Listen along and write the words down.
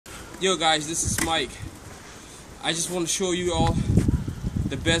Yo guys, this is Mike. I just want to show you all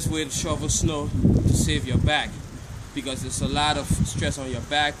the best way to shovel snow to save your back, because there's a lot of stress on your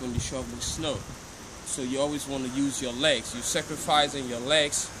back when you're shoveling snow. So you always want to use your legs. You're sacrificing your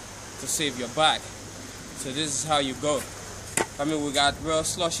legs to save your back. So this is how you go. I mean, we got real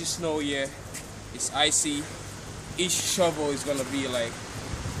slushy snow here. It's icy. Each shovel is gonna be like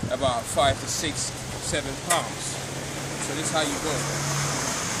about 5 to 6, 7 pounds. So this is how you go.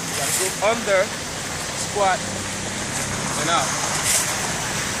 You gotta go under, squat, and out.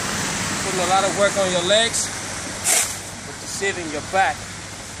 Putting a lot of work on your legs, but you're saving your back.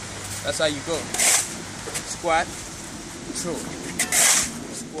 That's how you go. Squat, throw.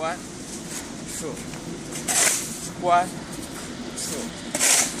 Squat, throw. Squat, throw.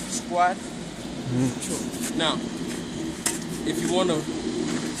 Squat, throw. Now, if you want to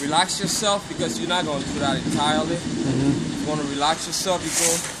relax yourself, because you're not going to do that entirely, if you want to relax yourself, you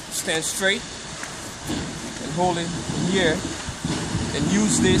go stand straight and hold it here and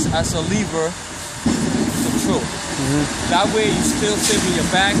use this as a lever to throw. That way you're still saving your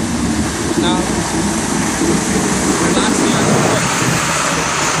back. Now, relaxing as well.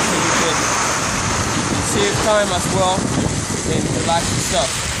 So you can save time as well and relax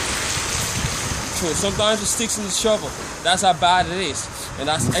yourself. So sometimes it sticks in the shovel. That's how bad it is. And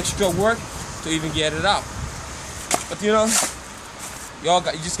that's extra work to even get it out. But you know, you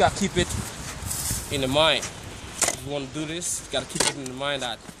just gotta keep it in the mind. If you want to do this, you gotta keep it in the mind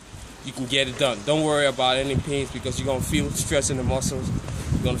that you can get it done. Don't worry about any pains, because you're gonna feel stress in the muscles.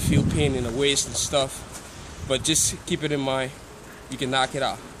 You're gonna feel pain in the waist and stuff. But just keep it in mind, you can knock it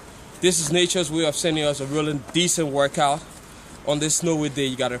out. This is nature's way of sending us a really decent workout. On this snowy day,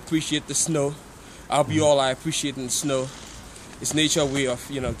 you gotta appreciate the snow. I'll be all I appreciate in the snow. It's nature's way of,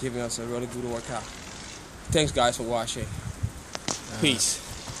 giving us a really good workout. Thanks guys for watching. Peace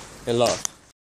and love.